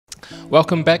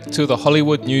Welcome back to the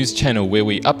Hollywood News channel, where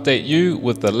we update you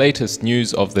with the latest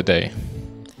news of the day.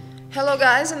 Hello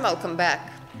guys and welcome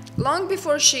back. Long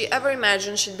before she ever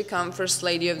imagined she'd become First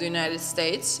Lady of the United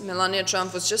States, Melania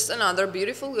Trump was just another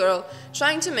beautiful girl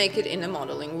trying to make it in the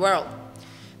modeling world.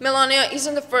 Melania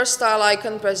isn't the first style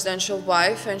icon presidential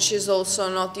wife, and she's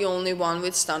also not the only one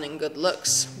with stunning good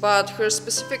looks. But her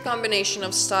specific combination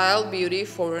of style, beauty,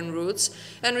 foreign roots,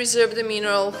 and reserved demeanor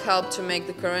all helped to make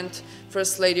the current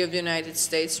First Lady of the United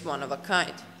States one of a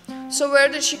kind. So where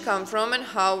did she come from, and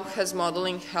how has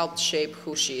modeling helped shape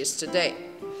who she is today?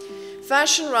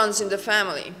 Fashion runs in the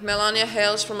family. Melania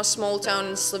hails from a small town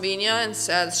in Slovenia and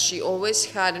says she always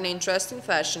had an interest in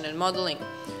fashion and modeling.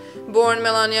 Born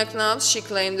Melania Knavs, she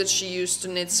claimed that she used to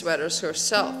knit sweaters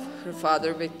herself. Her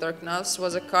father, Viktor Knavs,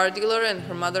 was a car dealer, and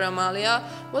her mother, Amalia,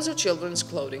 was a children's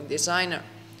clothing designer.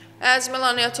 As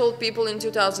Melania told People in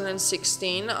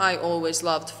 2016, "I always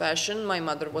loved fashion. My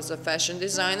mother was a fashion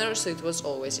designer, so it was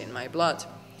always in my blood."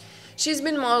 She's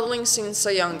been modeling since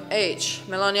a young age.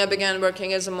 Melania began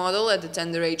working as a model at the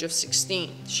tender age of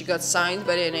 16. She got signed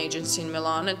by an agency in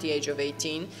Milan at the age of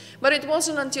 18, but it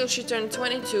wasn't until she turned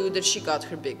 22 that she got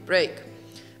her big break.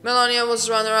 Melania was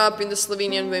runner-up in the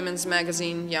Slovenian women's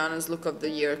magazine Jana's Look of the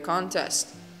Year contest.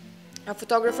 A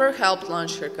photographer helped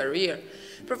launch her career.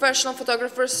 Professional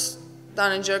photographer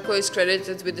Stane Jerko is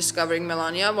credited with discovering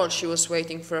Melania while she was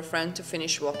waiting for a friend to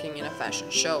finish walking in a fashion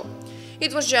show.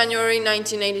 "It was January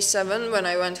 1987 when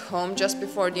I went home just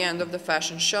before the end of the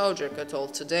fashion show," Jerko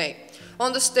told Today.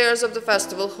 "On the stairs of the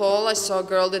festival hall, I saw a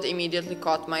girl that immediately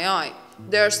caught my eye.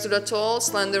 There stood a tall,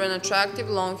 slender and attractive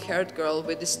long-haired girl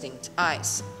with distinct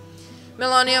eyes."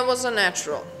 Melania was a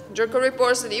natural. Jerko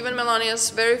reports that even Melania's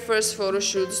very first photo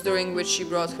shoots, during which she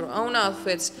brought her own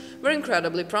outfits, were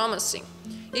incredibly promising.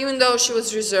 Even though she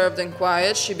was reserved and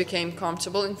quiet, she became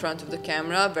comfortable in front of the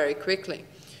camera very quickly.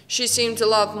 She seemed to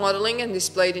love modeling and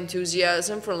displayed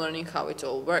enthusiasm for learning how it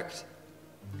all worked.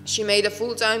 She made a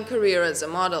full-time career as a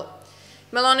model.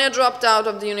 Melania dropped out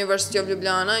of the University of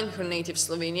Ljubljana in her native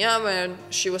Slovenia when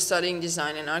she was studying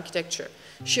design and architecture.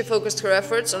 She focused her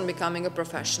efforts on becoming a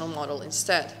professional model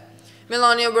instead.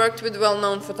 Melania worked with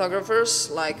well-known photographers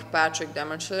like Patrick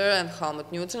Demeter and Helmut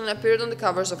Newton, and appeared on the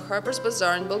covers of Harper's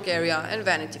Bazaar in Bulgaria and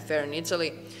Vanity Fair in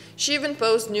Italy. She even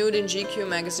posed nude in GQ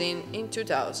magazine in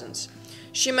 2000s.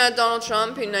 She met Donald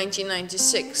Trump in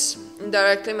 1996.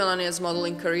 Indirectly, Melania's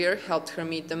modeling career helped her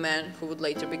meet the man who would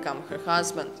later become her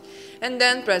husband, and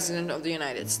then President of the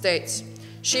United States.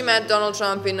 She met Donald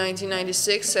Trump in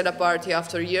 1996 at a party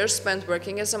after years spent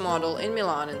working as a model in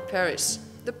Milan and Paris.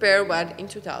 The pair wed in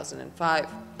 2005.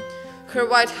 Her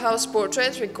White House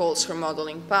portrait recalls her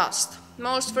modeling past.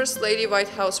 Most First Lady White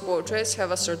House portraits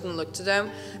have a certain look to them,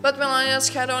 but Melania's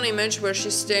head-on image, where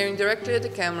she's staring directly at the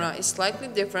camera, is slightly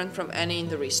different from any in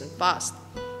the recent past.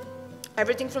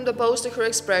 Everything from the pose to her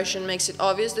expression makes it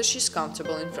obvious that she's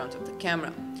comfortable in front of the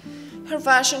camera. Her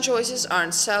fashion choices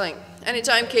aren't selling.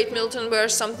 Anytime Kate Middleton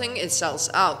wears something, it sells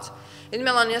out. In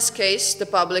Melania's case, the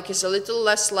public is a little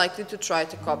less likely to try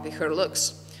to copy her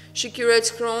looks. She curates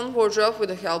her own wardrobe with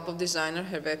the help of designer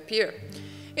Hervé Pierre.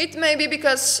 It may be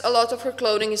because a lot of her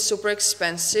clothing is super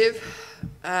expensive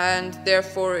and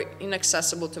therefore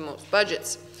inaccessible to most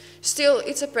budgets. Still,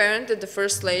 it's apparent that the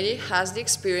First Lady has the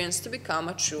experience to become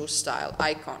a true style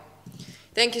icon.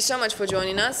 Thank you so much for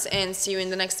joining us, and see you in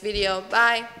the next video.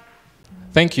 Bye!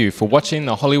 Thank you for watching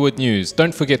the Hollywood News.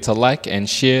 Don't forget to like and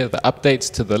share the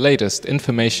updates to the latest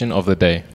information of the day.